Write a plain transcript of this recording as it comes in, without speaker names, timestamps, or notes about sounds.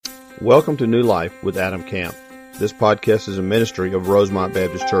Welcome to New Life with Adam Camp. This podcast is a ministry of Rosemont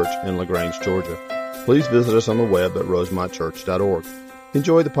Baptist Church in LaGrange, Georgia. Please visit us on the web at rosemontchurch.org.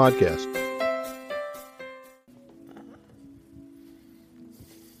 Enjoy the podcast.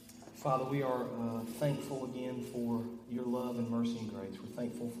 Father, we are thankful again for your love and mercy and grace. We're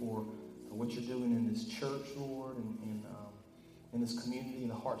thankful for what you're doing in this church, Lord, and in this community, in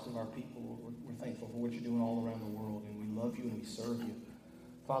the hearts of our people. We're thankful for what you're doing all around the world, and we love you and we serve you.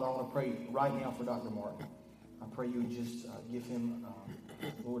 Father, I want to pray right now for Dr. Martin. I pray you would just give him,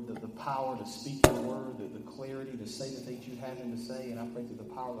 Lord, the power to speak your word, the clarity to say the things you have him to say. And I pray through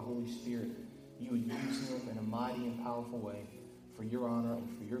the power of the Holy Spirit, you would use him in a mighty and powerful way for your honor and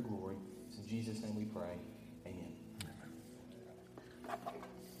for your glory. It's in Jesus' name we pray. Amen.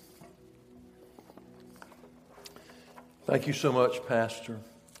 Thank you so much, Pastor.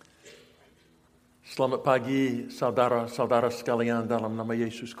 Selamat pagi, saudara-saudara sekalian dalam nama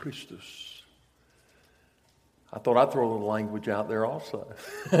Yesus Kristus. I thought I'd throw a little language out there also.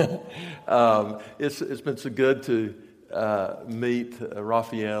 It's been so good to meet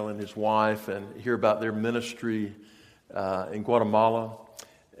Raphael and his wife and hear about their ministry in Guatemala,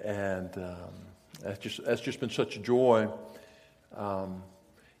 and that's just been such a joy. That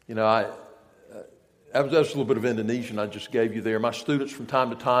was a little bit of Indonesian I just gave you there. My students from time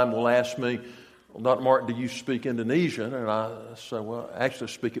to time will ask me, "Well, Dr. Martin, do you speak Indonesian?" And I say, "Well, actually I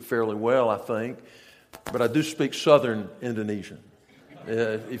speak it fairly well, I think. But I do speak Southern Indonesian,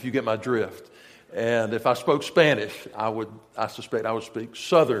 if you get my drift. And if I spoke Spanish, I suspect I would speak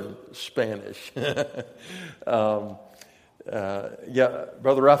Southern Spanish." Brother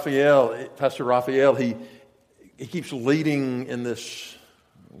Raphael, Pastor Raphael, he keeps leading in this.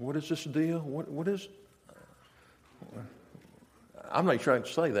 What is this deal? What is? I'm not sure I can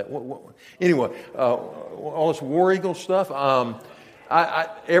say that. Anyway, all this War Eagle stuff.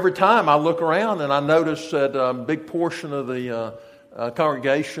 Every time I look around and I notice that a big portion of the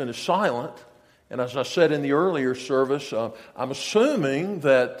congregation is silent. And as I said in the earlier service, I'm assuming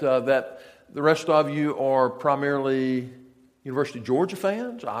that the rest of you are primarily University of Georgia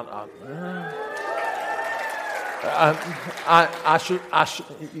fans.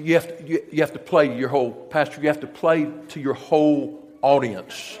 You have to play your whole pastor. You have to play to your whole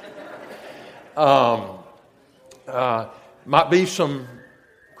audience. Might be some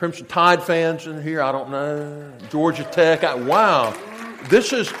Crimson Tide fans in here. I don't know. Georgia Tech. Wow,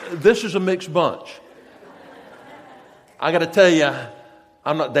 this is a mixed bunch. I got to tell you,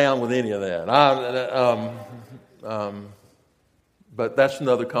 I'm not down with any of that. But that's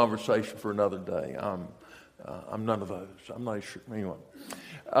another conversation for another day. I'm none of those. I'm not sure. Anyway,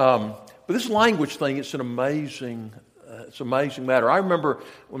 but this language thing, it's an amazing matter. I remember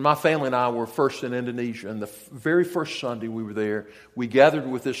when my family and I were first in Indonesia, and the very first Sunday we were there, we gathered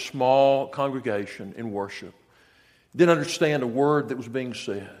with this small congregation in worship. Didn't understand a word that was being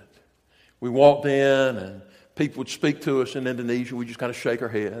said. We walked in, and people would speak to us in Indonesian. We just kind of shake our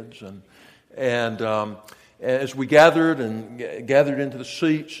heads, and as we gathered into the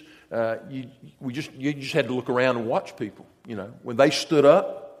seats, you just had to look around and watch people. You know, when they stood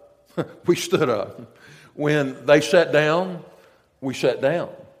up, we stood up. When they sat down, we sat down.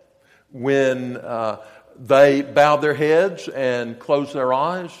 When they bowed their heads and closed their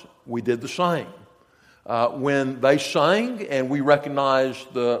eyes, we did the same. When they sang and we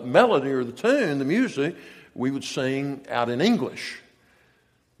recognized the melody or the tune, the music, we would sing out in English.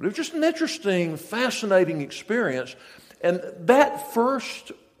 But it was just an interesting, fascinating experience. And that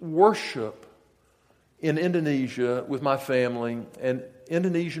first worship in Indonesia with my family and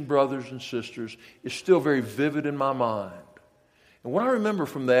Indonesian brothers and sisters is still very vivid in my mind. And what I remember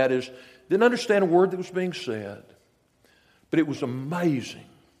from that is, didn't understand a word that was being said, but it was amazing.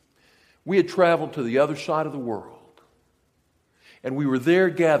 We had traveled to the other side of the world, and we were there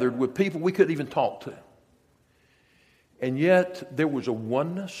gathered with people we couldn't even talk to. And yet there was a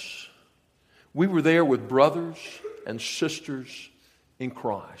oneness. We were there with brothers and sisters in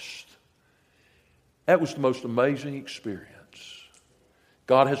Christ. That was the most amazing experience.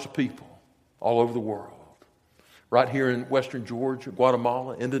 God has a people all over the world. Right here in western Georgia,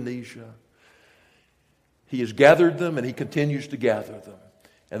 Guatemala, Indonesia. He has gathered them and He continues to gather them.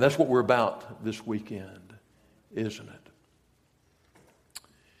 And that's what we're about this weekend, isn't it?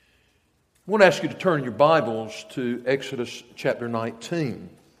 I want to ask you to turn your Bibles to Exodus chapter 19.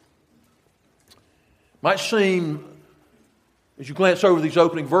 Might seem, as you glance over these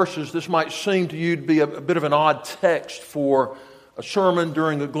opening verses, this might seem to you to be a bit of an odd text for a sermon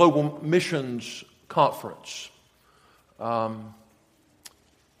during a global missions conference. I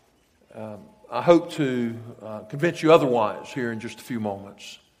hope to convince you otherwise here in just a few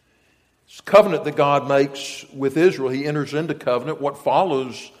moments. It's a covenant that God makes with Israel. He enters into covenant. What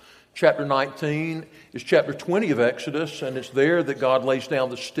follows chapter 19 is chapter 20 of Exodus, and it's there that God lays down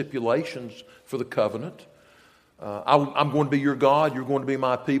the stipulations for the covenant. I'm going to be your God, you're going to be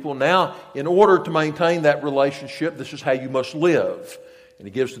my people. Now, in order to maintain that relationship, this is how you must live. And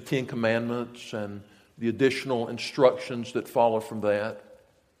He gives the 10 Commandments and the additional instructions that follow from that.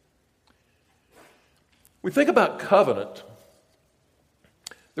 We think about covenant.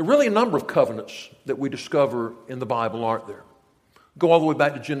 There are really a number of covenants that we discover in the Bible, aren't there? Go all the way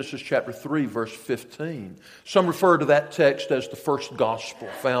back to Genesis chapter 3, verse 15. Some refer to that text as the first gospel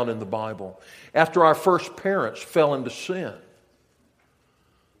found in the Bible. After our first parents fell into sin,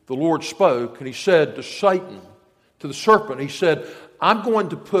 the Lord spoke and He said to Satan, to the serpent, He said, I'm going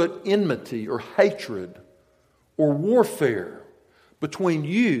to put enmity or hatred or warfare between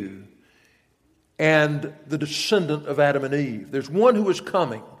you and the descendant of Adam and Eve. There's one who is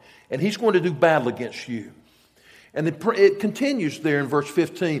coming, and he's going to do battle against you. And it continues there in verse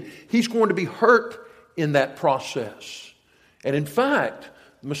 15. He's going to be hurt in that process. And in fact,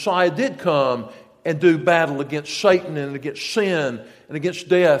 the Messiah did come and do battle against Satan and against sin and against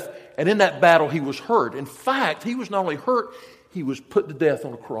death. And in that battle, He was hurt. In fact, He was not only hurt, He was put to death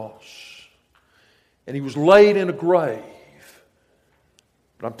on a cross. And He was laid in a grave.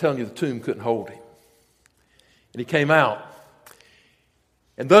 But I'm telling you, the tomb couldn't hold Him. And He came out.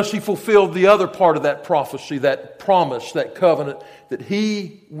 And thus He fulfilled the other part of that prophecy, that promise, that covenant, that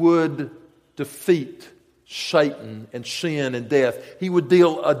He would defeat Satan and sin and death. He would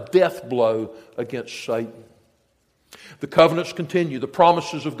deal a death blow against Satan. The covenants continue. The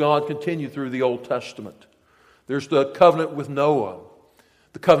promises of God continue through the Old Testament. There's the covenant with Noah,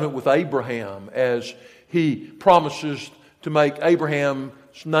 the covenant with Abraham, as He promises to make Abraham's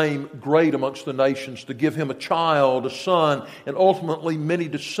name great amongst the nations, to give him a child, a son, and ultimately many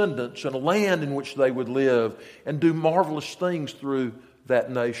descendants, and a land in which they would live and do marvelous things through that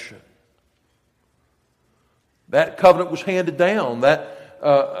nation. That covenant was handed down.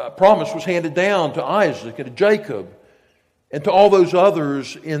 That promise was handed down to Isaac and to Jacob and to all those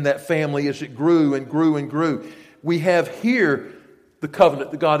others in that family as it grew and grew and grew. We have here the covenant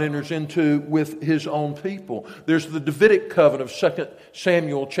that God enters into with His own people. There's the Davidic covenant of 2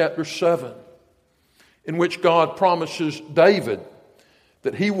 Samuel chapter 7, in which God promises David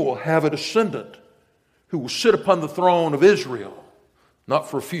that he will have a descendant who will sit upon the throne of Israel,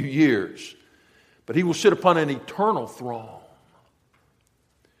 not for a few years, but he will sit upon an eternal throne.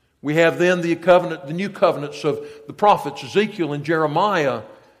 We have then the new covenants of the prophets Ezekiel and Jeremiah,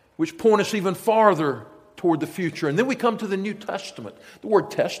 which point us even farther toward the future. And then we come to the New Testament. The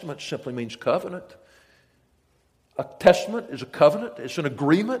word testament simply means covenant. A testament is a covenant. It's an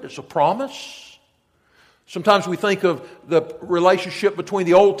agreement. It's a promise. Sometimes we think of the relationship between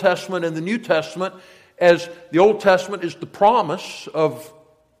the Old Testament and the New Testament as the Old Testament is the promise of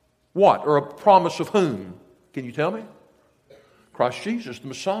what? Or a promise of whom? Can you tell me? Christ Jesus, the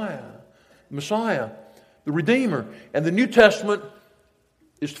Messiah. The Messiah, the Redeemer. And the New Testament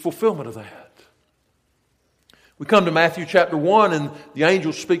is the fulfillment of that. We come to Matthew chapter 1, and the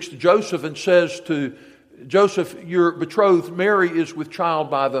angel speaks to Joseph and says to Joseph, your betrothed Mary is with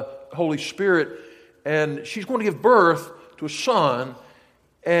child by the Holy Spirit, and she's going to give birth to a son,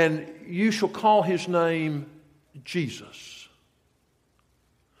 and you shall call his name Jesus,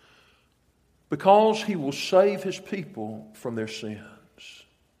 because he will save his people from their sins.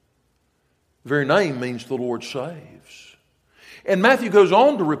 The very name means the Lord saves. And Matthew goes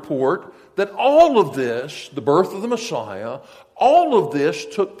on to report that all of this, the birth of the Messiah, all of this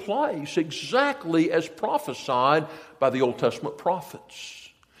took place exactly as prophesied by the Old Testament prophets.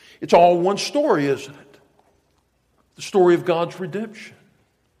 It's all one story, isn't it? The story of God's redemption.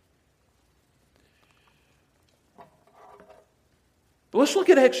 But let's look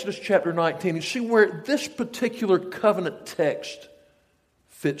at Exodus chapter 19 and see where this particular covenant text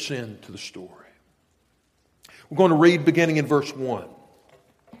fits into the story. We're going to read beginning in verse 1.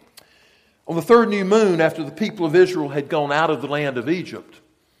 On the third new moon, after the people of Israel had gone out of the land of Egypt,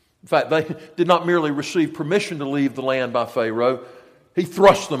 in fact, they did not merely receive permission to leave the land by Pharaoh, he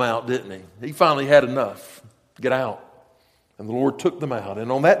thrust them out, didn't he? He finally had enough. Get out. And the Lord took them out.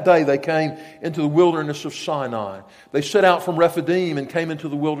 And on that day they came into the wilderness of Sinai. They set out from Rephidim and came into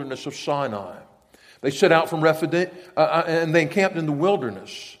the wilderness of Sinai. They set out from Rephidim and they encamped in the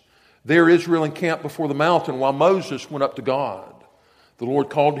wilderness. There Israel encamped before the mountain while Moses went up to God. The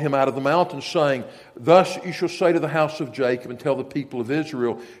Lord called him out of the mountain, saying, thus you shall say to the house of Jacob and tell the people of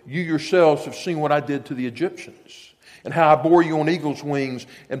Israel, you yourselves have seen what I did to the Egyptians, and how I bore you on eagle's wings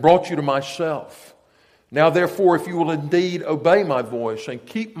and brought you to myself. Now therefore, if you will indeed obey my voice and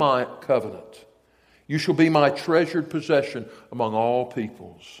keep my covenant, you shall be my treasured possession among all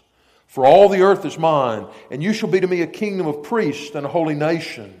peoples. For all the earth is mine, and you shall be to me a kingdom of priests and a holy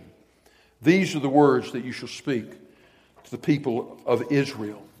nation. These are the words that you shall speak to the people of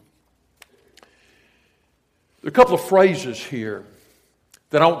Israel. There are a couple of phrases here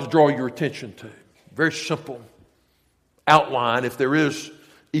that I want to draw your attention to. Very simple outline, if there is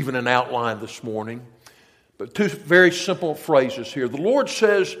even an outline this morning. But two very simple phrases here. The Lord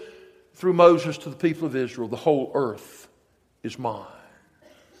says through Moses to the people of Israel, the whole earth is mine.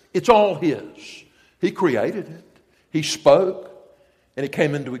 It's all His. He created it. He spoke, and it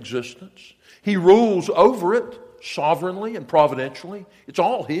came into existence. He rules over it sovereignly and providentially. It's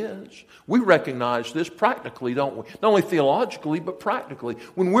all His. We recognize this practically, don't we? Not only theologically, but practically.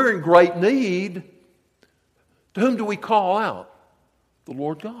 When we're in great need, to whom do we call out? The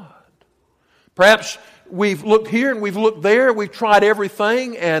Lord God. Perhaps we've looked here and we've looked there, we've tried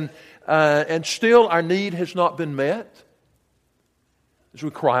everything, and still our need has not been met. As we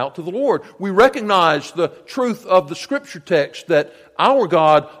cry out to the Lord, we recognize the truth of the Scripture text that our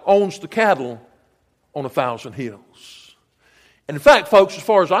God owns the cattle on 1,000 hills. And in fact, folks, as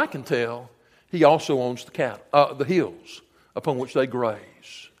far as I can tell, He also owns the cattle, the hills upon which they graze.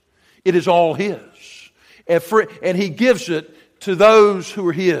 It is all His. And He gives it to those who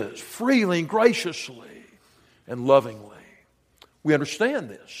are His, freely and graciously and lovingly. We understand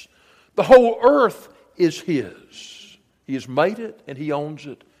this. The whole earth is His. He has made it, and He owns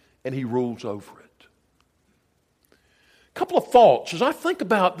it, and He rules over it. A couple of thoughts as I think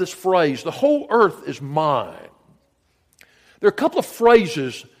about this phrase, the whole earth is mine. There are a couple of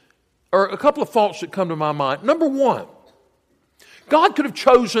phrases, or a couple of thoughts that come to my mind. Number one, God could have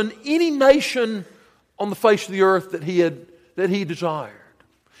chosen any nation on the face of the earth that He desired.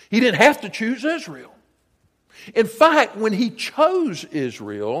 He didn't have to choose Israel. In fact, when He chose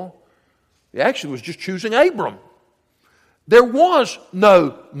Israel, He actually was just choosing Abram. There was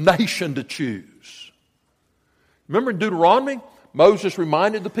no nation to choose. Remember in Deuteronomy, Moses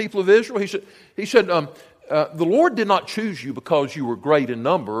reminded the people of Israel, he said, the Lord did not choose you because you were great in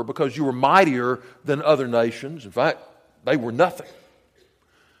number, because you were mightier than other nations. In fact, they were nothing.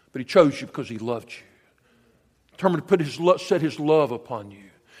 But He chose you because He loved you. Determined to set His love upon you.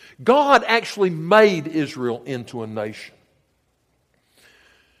 God actually made Israel into a nation.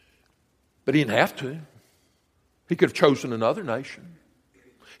 But He didn't have to. He could have chosen another nation.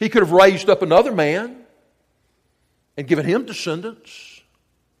 He could have raised up another man and given him descendants.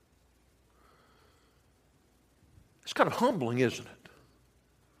 It's kind of humbling, isn't it?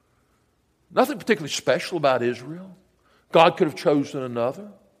 Nothing particularly special about Israel. God could have chosen another.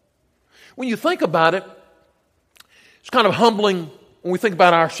 When you think about it, it's kind of humbling when we think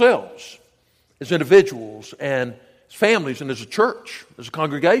about ourselves as individuals and as families and as a church, as a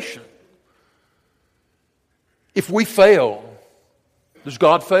congregation. If we fail, does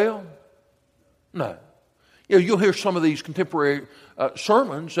God fail? No. You'll hear some of these contemporary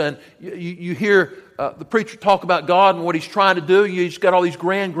sermons, and you hear the preacher talk about God and what He's trying to do. He's got all these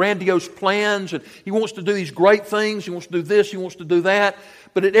grandiose plans, and He wants to do these great things. He wants to do this, He wants to do that.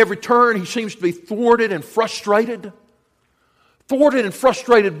 But at every turn, He seems to be thwarted and frustrated. Thwarted and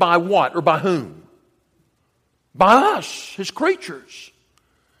frustrated by what or by whom? By us, His creatures.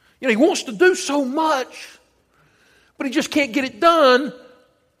 He wants to do so much, but He just can't get it done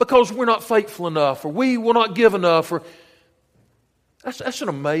because we're not faithful enough, or we will not give enough. Or that's an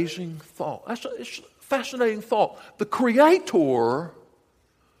amazing thought. It's a fascinating thought. The Creator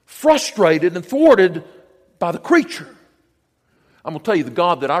frustrated and thwarted by the creature. I'm going to tell you, the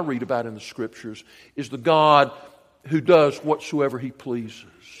God that I read about in the Scriptures is the God who does whatsoever He pleases.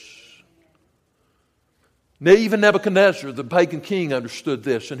 Even Nebuchadnezzar, the pagan king, understood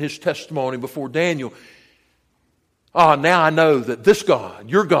this in his testimony before Daniel. Now I know that this God,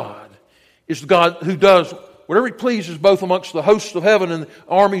 your God, is the God who does whatever He pleases both amongst the hosts of heaven and the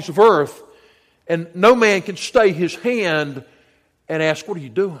armies of earth. And no man can stay His hand and ask, what are you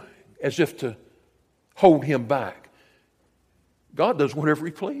doing? As if to hold Him back. God does whatever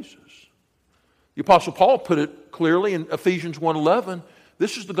He pleases. The Apostle Paul put it clearly in Ephesians 1:11.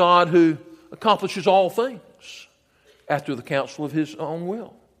 This is the God who accomplishes all things after the counsel of His own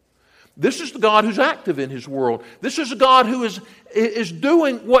will. This is the God who's active in His world. This is a God who is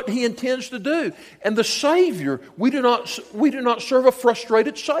doing what He intends to do. And the Savior, we do not serve a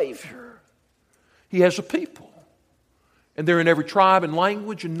frustrated Savior. He has a people. And they're in every tribe and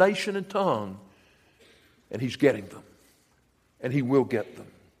language and nation and tongue. And He's getting them. And He will get them.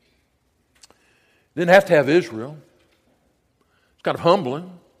 Didn't have to have Israel. It's kind of humbling.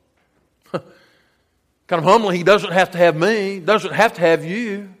 Kind Kind of humbling, He doesn't have to have me, doesn't have to have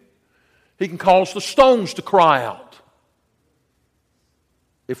you. He can cause the stones to cry out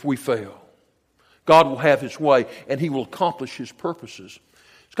if we fail. God will have His way, and He will accomplish His purposes.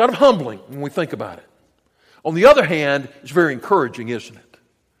 It's kind of humbling when we think about it. On the other hand, it's very encouraging, isn't it?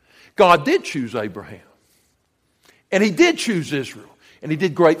 God did choose Abraham. And He did choose Israel. And He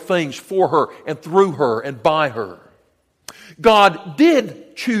did great things for her and through her and by her. God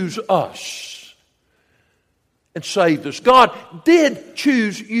did choose us and saved us. God did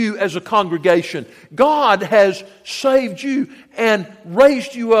choose you as a congregation. God has saved you and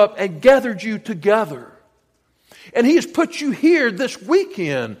raised you up and gathered you together. And He has put you here this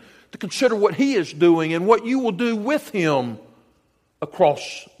weekend to consider what He is doing and what you will do with Him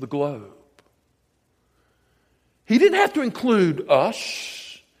across the globe. He didn't have to include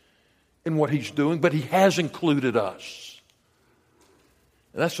us in what He's doing, but He has included us.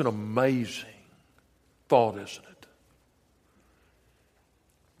 And that's an amazing thought, isn't it?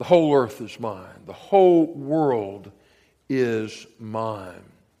 The whole earth is mine. The whole world is mine.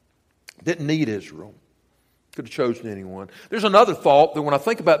 Didn't need Israel. Could have chosen anyone. There's another thought that when I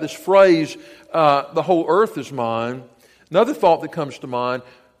think about this phrase, the whole earth is mine, another thought that comes to mind,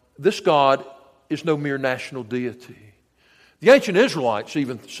 this God is no mere national deity. The ancient Israelites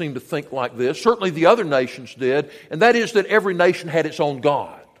even seemed to think like this. Certainly the other nations did. And that is that every nation had its own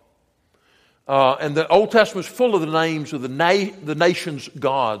God. And the Old Testament is full of the names of the nation's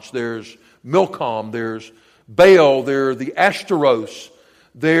gods. There's Milcom, there's Baal, there are the Ashtaroths.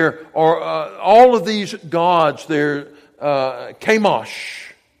 There are all of these gods. There,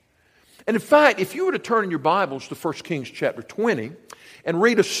 Chemosh. And in fact, if you were to turn in your Bibles to 1 Kings chapter 20 and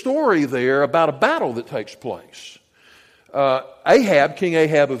read a story there about a battle that takes place. Ahab, King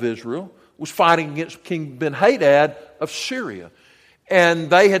Ahab of Israel, was fighting against King Ben-Hadad of Syria. And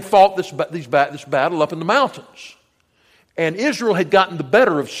they had fought this battle up in the mountains. And Israel had gotten the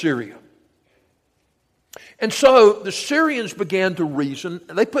better of Syria. And so the Syrians began to reason,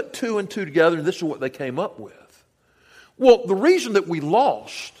 and they put two and two together, and this is what they came up with. Well, the reason that we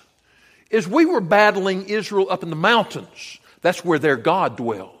lost is we were battling Israel up in the mountains. That's where their God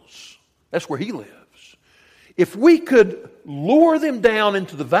dwells. That's where He lives. If we could lure them down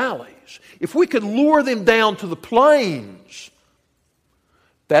into the valleys, if we could lure them down to the plains,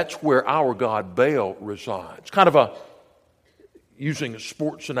 that's where our God Baal resides. Kind of using a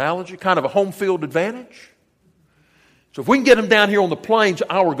sports analogy, kind of a home field advantage. So if we can get them down here on the plains,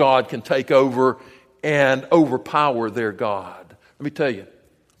 our God can take over and overpower their God. Let me tell you,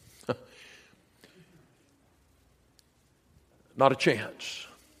 not a chance.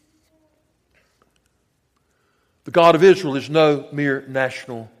 The God of Israel is no mere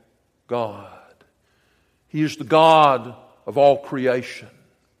national God. He is the God of all creation.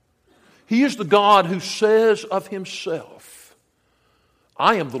 He is the God who says of Himself,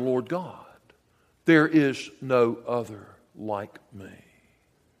 I am the Lord God. There is no other like me.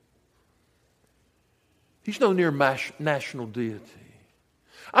 He's no mere national deity.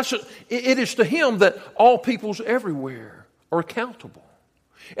 It is to Him that all peoples everywhere are accountable.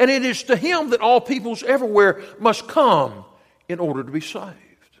 And it is to Him that all peoples everywhere must come in order to be saved.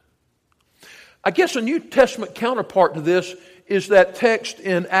 I guess a New Testament counterpart to this is that text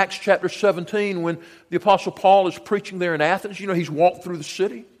in Acts chapter 17 when the Apostle Paul is preaching there in Athens. You know, he's walked through the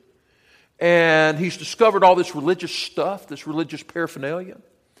city and he's discovered all this religious stuff, this religious paraphernalia.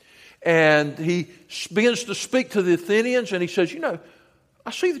 And he begins to speak to the Athenians and he says, you know,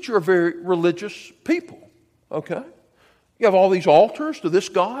 I see that you're a very religious people, okay? You have all these altars to this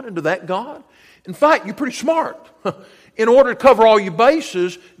God and to that God. In fact, you're pretty smart in order to cover all your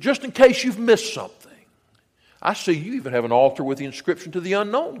bases just in case you've missed something. I see you even have an altar with the inscription to the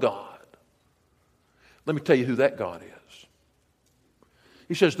unknown God. Let me tell you who that God is.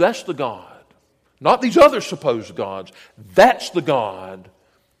 He says, that's the God. Not these other supposed gods. That's the God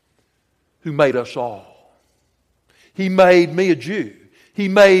who made us all. He made me a Jew. He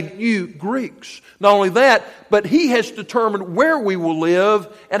made you Greeks. Not only that, but He has determined where we will live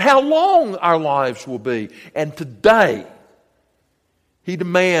and how long our lives will be. And today, He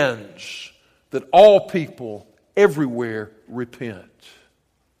demands that all people everywhere repent.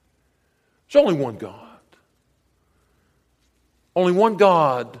 There's only one God. Only one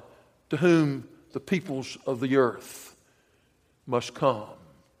God to whom the peoples of the earth must come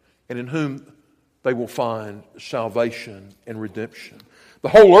and in whom they will find salvation and redemption. The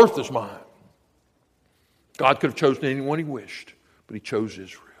whole earth is mine. God could have chosen anyone He wished, but He chose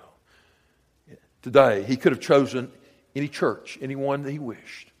Israel. Today, He could have chosen any church, anyone that He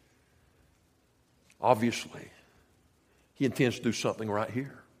wished. Obviously, He intends to do something right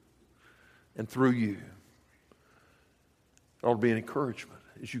here and through you. It ought to be an encouragement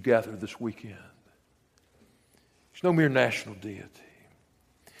as you gather this weekend. It's no mere national deity.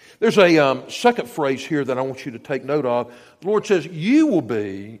 There's a second phrase here that I want you to take note of. The Lord says, you will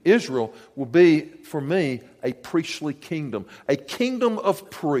be, Israel will be for me a priestly kingdom, a kingdom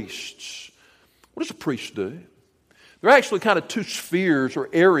of priests. What does a priest do? There are actually kind of two spheres or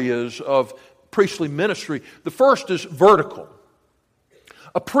areas of priestly ministry. The first is vertical.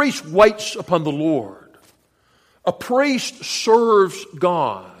 A priest waits upon the Lord. A priest serves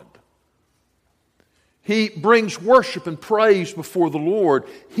God. He brings worship and praise before the Lord.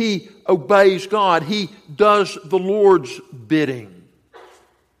 He obeys God. He does the Lord's bidding.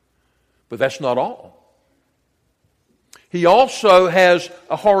 But that's not all. He also has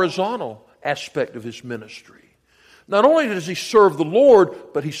a horizontal aspect of his ministry. Not only does he serve the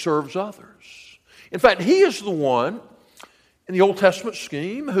Lord, but he serves others. In fact, he is the one in the Old Testament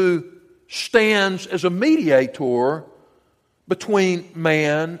scheme who stands as a mediator between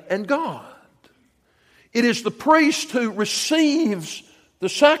man and God. It is the priest who receives the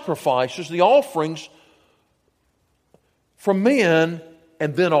sacrifices, the offerings from men,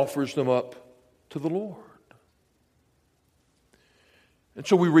 and then offers them up to the Lord. And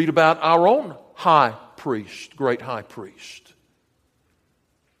so we read about our own high priest, great high priest,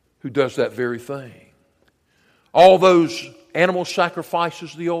 who does that very thing. All those animal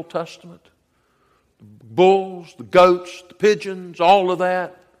sacrifices of the Old Testament, the bulls, the goats, the pigeons, all of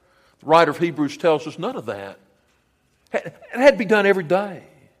that, the writer of Hebrews tells us none of that. It had to be done every day.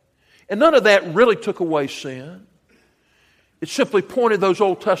 And none of that really took away sin. It simply pointed those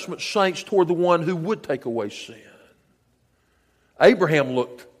Old Testament saints toward the one who would take away sin. Abraham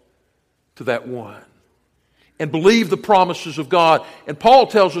looked to that one and believed the promises of God. And Paul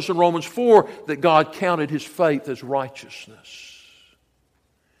tells us in Romans 4 that God counted his faith as righteousness.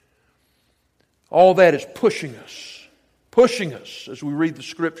 All that is pushing us as we read the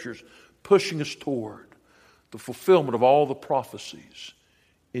Scriptures, pushing us toward the fulfillment of all the prophecies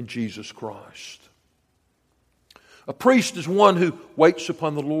in Jesus Christ. A priest is one who waits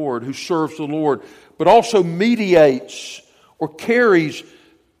upon the Lord, who serves the Lord, but also mediates or carries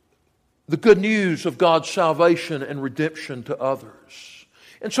the good news of God's salvation and redemption to others.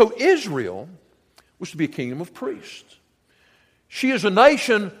 And so Israel was to be a kingdom of priests. She as a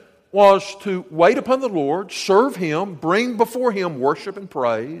nation was to wait upon the Lord, serve Him, bring before Him worship and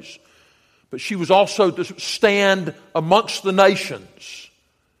praise, but she was also to stand amongst the nations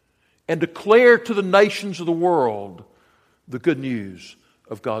and declare to the nations of the world the good news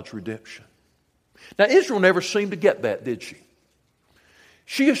of God's redemption. Now, Israel never seemed to get that, did she?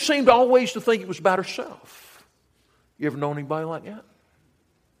 She seemed always to think it was about herself. You ever known anybody like that?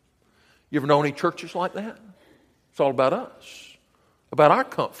 You ever known any churches like that? It's all about us, about our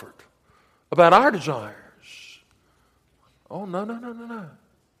comfort, about our desires. Oh, no.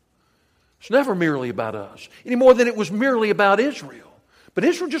 It's never merely about us, any more than it was merely about Israel. But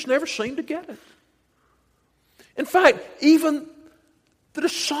Israel just never seemed to get it. In fact, even the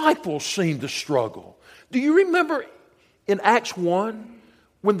disciples seemed to struggle. Do you remember in Acts 1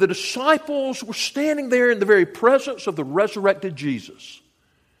 when the disciples were standing there in the very presence of the resurrected Jesus?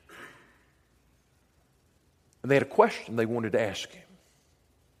 And they had a question they wanted to ask Him.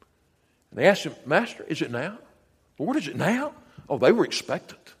 And they asked Him, Master, is it now? Lord, is it now? Oh, they were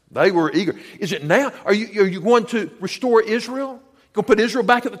expectant. They were eager. Is it now? Are you going to restore Israel? Going to put Israel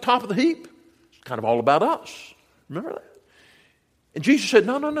back at the top of the heap? It's kind of all about us. Remember that? And Jesus said,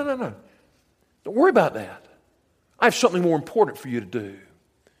 no. Don't worry about that. I have something more important for you to do.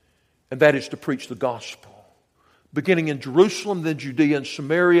 And that is to preach the gospel. Beginning in Jerusalem, then Judea and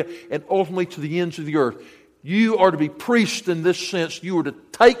Samaria, and ultimately to the ends of the earth. You are to be priests in this sense. You are to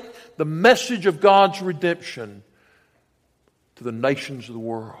take the message of God's redemption to the nations of the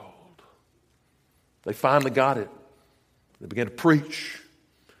world. They finally got it. They began to preach.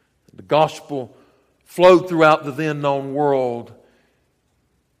 The gospel flowed throughout the then known world.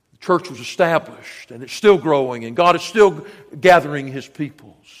 The church was established, and it's still growing, and God is still gathering His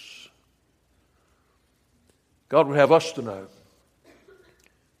peoples. God would have us to know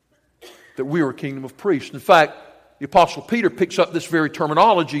that we are a kingdom of priests. In fact, the Apostle Peter picks up this very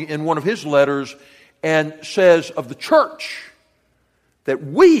terminology in one of his letters and says of the church that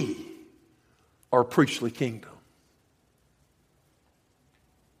we are a priestly kingdom.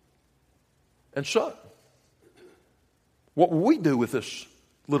 And so, what will we do with this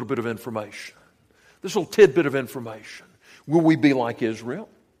little bit of information? This little tidbit of information? Will we be like Israel?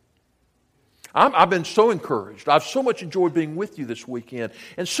 I've been so encouraged. I've so much enjoyed being with you this weekend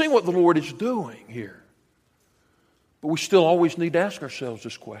and seeing what the Lord is doing here. But we still always need to ask ourselves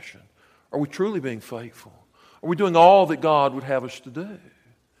this question. Are we truly being faithful? Are we doing all that God would have us to do?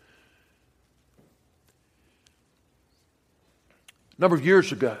 A number of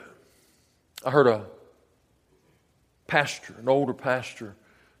years ago, I heard a pastor, an older pastor,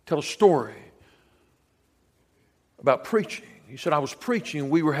 tell a story about preaching. He said, I was preaching and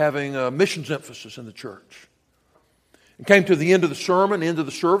we were having a missions emphasis in the church. It came to the end of the sermon, end of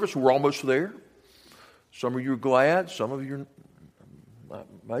the service. We're almost there. Some of you are glad. Some of you are,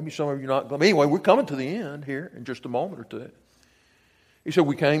 maybe some of you are not glad. Anyway, we're coming to the end here in just a moment or two. He said,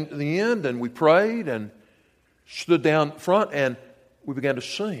 we came to the end and we prayed and stood down front and we began to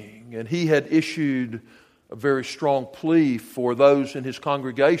sing. And he had issued a very strong plea for those in his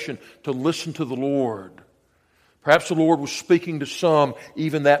congregation to listen to the Lord. Perhaps the Lord was speaking to some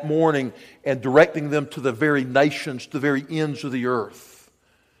even that morning and directing them to the very nations, to the very ends of the earth.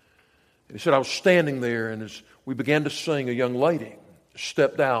 And he said, I was standing there, and as we began to sing, a young lady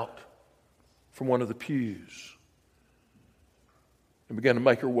stepped out from one of the pews and began to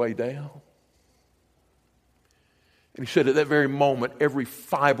make her way down. And he said, at that very moment, every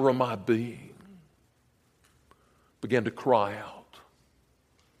fiber of my being began to cry out,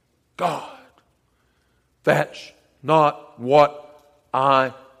 God, that's not what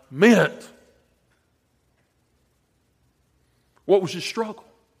I meant. What was his struggle?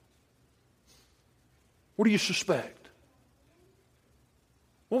 What do you suspect?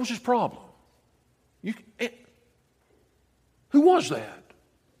 What was his problem? Who was that?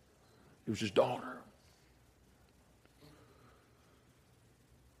 It was his daughter.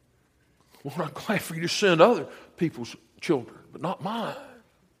 Lord, I'm glad for you to send other people's children, but not mine.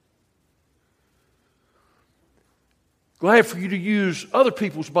 Glad for you to use other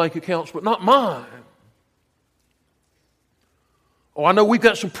people's bank accounts, but not mine. Oh, I know we've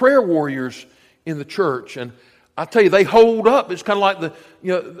got some prayer warriors in the church, and I tell you, they hold up. It's kind of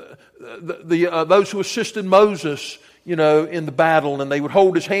like those who assisted Moses, in the battle, and they would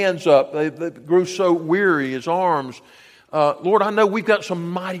hold his hands up. They grew so weary, his arms. Lord, I know we've got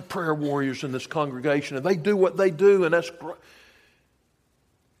some mighty prayer warriors in this congregation, and they do what they do, and that's great.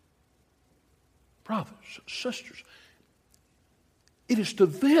 Brothers, sisters, it is to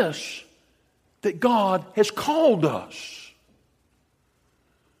this that God has called us.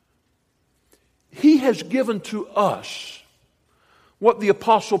 He has given to us what the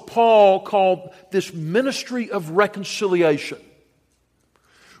Apostle Paul called this ministry of reconciliation.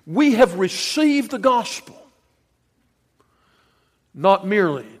 We have received the gospel, not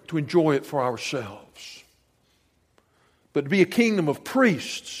merely to enjoy it for ourselves, but to be a kingdom of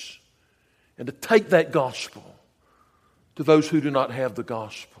priests and to take that gospel to those who do not have the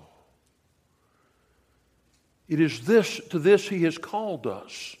gospel. It is to this He has called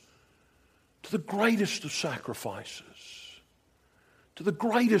us, to the greatest of sacrifices, to the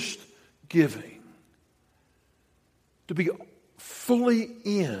greatest giving, to be fully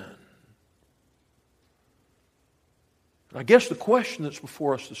in. And I guess the question that's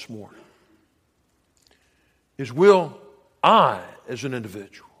before us this morning is, will I as an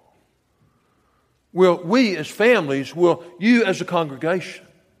individual, will we as families, will you as a congregation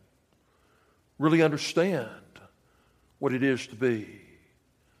really understand what it is to be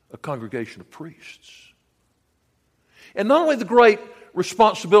a congregation of priests? And not only the great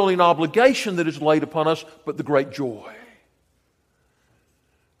responsibility and obligation that is laid upon us, but the great joy.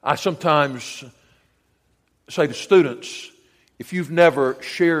 I sometimes say to students, if you've never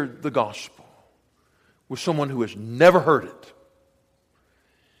shared the gospel with someone who has never heard it,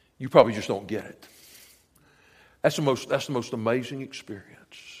 you probably just don't get it. That's the most amazing experience.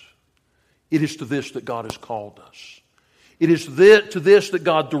 It is to this that God has called us. It is to this that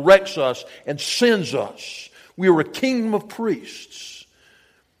God directs us and sends us. We are a kingdom of priests,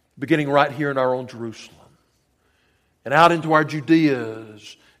 beginning right here in our own Jerusalem, and out into our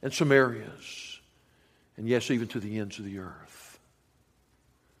Judeas and Samarias, and yes, even to the ends of the earth.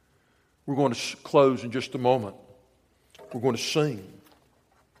 We're going to close in just a moment. We're going to sing,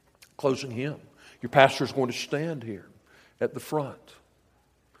 closing hymn. Your pastor is going to stand here at the front.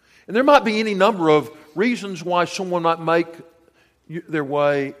 And there might be any number of reasons why someone might make their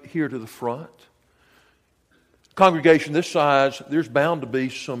way here to the front. Congregation this size, there's bound to be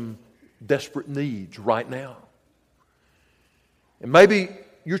some desperate needs right now. And maybe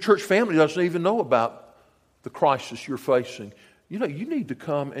your church family doesn't even know about the crisis you're facing. You need to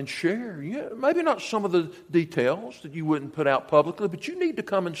come and share. Maybe not some of the details that you wouldn't put out publicly, but you need to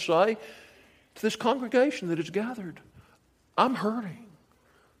come and say to this congregation that is gathered, I'm hurting.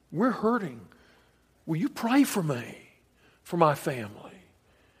 We're hurting. Will you pray for me, for my family?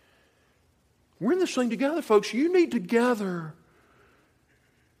 We're in this thing together, folks. You need to gather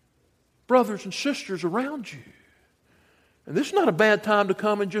brothers and sisters around you. And this is not a bad time to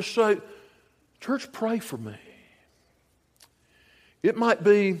come and just say, church, pray for me. It might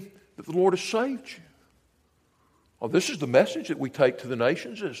be that the Lord has saved you. Well, this is the message that we take to the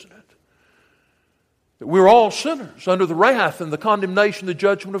nations, isn't it? That we're all sinners under the wrath and the condemnation, the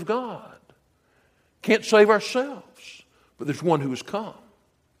judgment of God. Can't save ourselves, but there's one who has come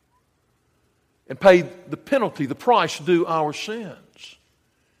and paid the penalty, the price due our sins.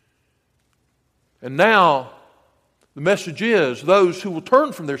 And now, the message is those who will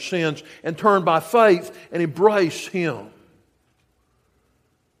turn from their sins and turn by faith and embrace Him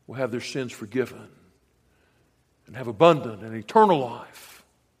will have their sins forgiven and have abundant and eternal life.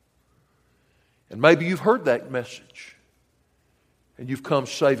 And maybe you've heard that message and you've come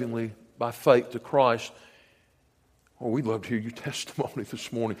savingly by faith to Christ. Well, we'd love to hear your testimony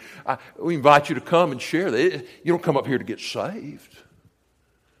this morning. We invite you to come and share that. You don't come up here to get saved.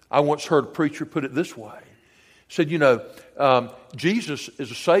 I once heard a preacher put it this way. He said, Jesus is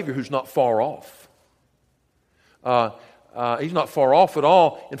a Savior who's not far off. He's not far off at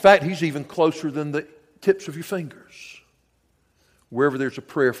all. In fact, He's even closer than the tips of your fingers. Wherever there's a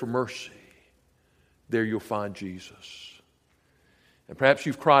prayer for mercy, there you'll find Jesus. And perhaps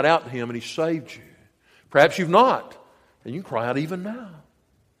you've cried out to Him and He saved you. Perhaps you've not, and you can cry out even now.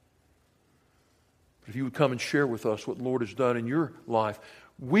 But if you would come and share with us what the Lord has done in your life,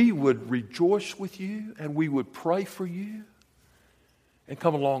 we would rejoice with you and we would pray for you and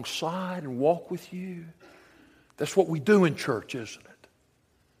come alongside and walk with you. That's what we do in church, isn't it?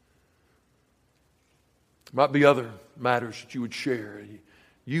 There might be other matters that you would share.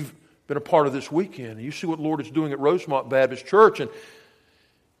 You've been a part of this weekend and you see what the Lord is doing at Rosemont Baptist Church, and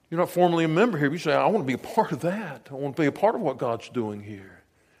you're not formally a member here. You say, I want to be a part of that. I want to be a part of what God's doing here.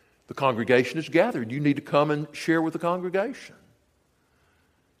 The congregation is gathered. You need to come and share with the congregation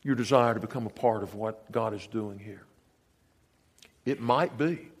your desire to become a part of what God is doing here. It might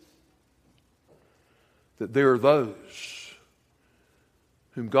be that there are those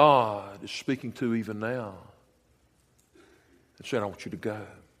whom God is speaking to even now and saying, I want you to go.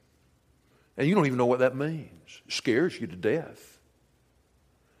 And you don't even know what that means. It scares you to death.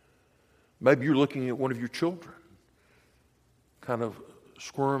 Maybe you're looking at one of your children kind of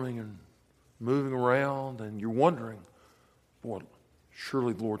squirming and moving around, and you're wondering, boy,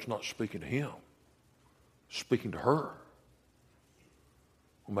 surely the Lord's not speaking to him, speaking to her.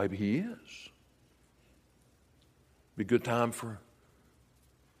 Well, maybe He is. Be a good time for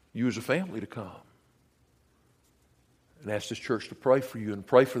you as a family to come and ask this church to pray for you and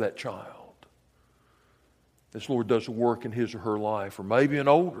pray for that child. This Lord does a work in his or her life, or maybe an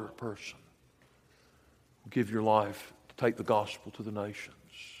older person will give your life to take the gospel to the nations.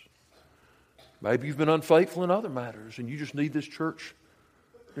 Maybe you've been unfaithful in other matters and you just need this church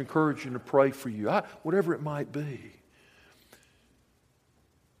to encourage you and to pray for you. Whatever it might be.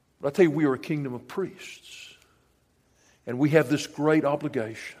 But I tell you, we are a kingdom of priests. And we have this great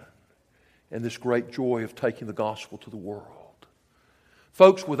obligation and this great joy of taking the gospel to the world.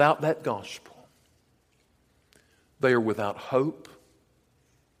 Folks, without that gospel, they are without hope.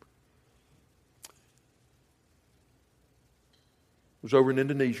 I was over in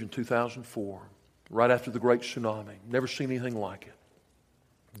Indonesia in 2004, right after the great tsunami. Never seen anything like it.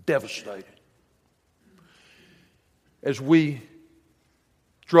 Devastated. As we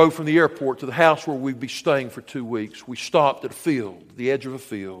drove from the airport to the house where we'd be staying for 2 weeks, we stopped at a field, the edge of a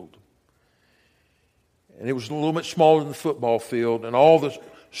field. And it was a little bit smaller than the football field, and all the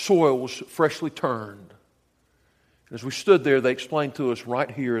soil was freshly turned. And as we stood there, they explained to us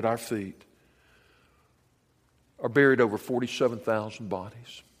right here at our feet are buried over 47,000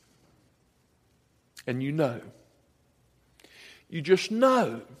 bodies. And you just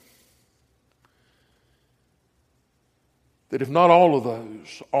know that if not all of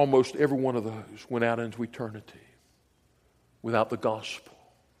those, almost every one of those went out into eternity without the gospel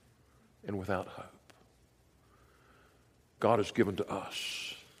and without hope. God has given to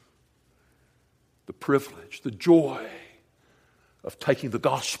us the privilege, the joy of taking the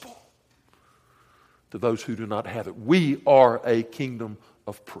gospel to those who do not have it. We are a kingdom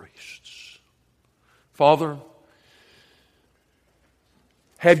of priests. Father,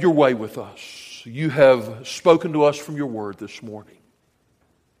 have your way with us. You have spoken to us from your word this morning.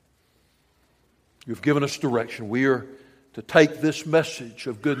 You've given us direction. We are to take this message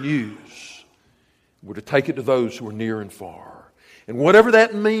of good news. We're to take it to those who are near and far. And whatever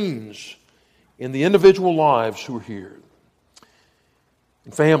that means in the individual lives who are here,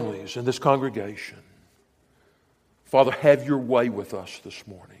 in families, in this congregation, Father, have your way with us this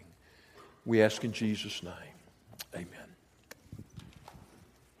morning. We ask in Jesus' name. Amen.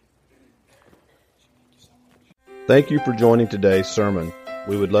 Thank you for joining today's sermon.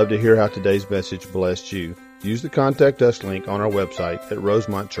 We would love to hear how today's message blessed you. Use the Contact Us link on our website at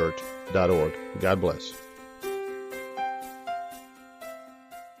rosemontchurch.org. God bless.